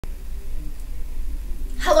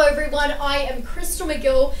Hello everyone, I am Krystle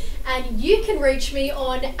McGill and you can reach me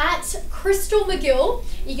on @Krystle McGill.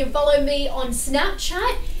 You can follow me on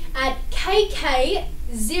Snapchat at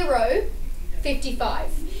KK055.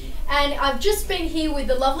 And I've just been here with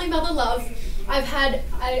the lovely Mother Love. I've had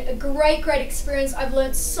a great experience. I've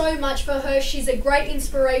learned so much for her. She's a great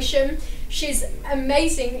inspiration. She's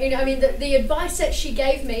amazing. I mean, the advice that she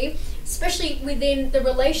gave me, especially within the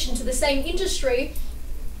relation to the same industry,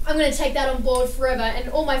 I'm going to take that on board forever and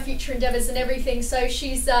all my future endeavours and everything. So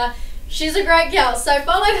she's a great girl. So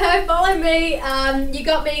follow her, follow me. You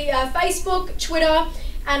got me Facebook, Twitter,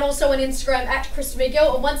 and also on Instagram @Krystle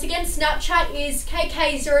McGill. And once again, Snapchat is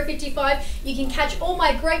KK055. You can catch all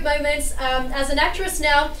my great moments. As an actress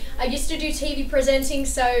now, I used to do TV presenting,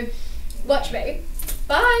 so watch me.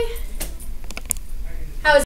 Bye.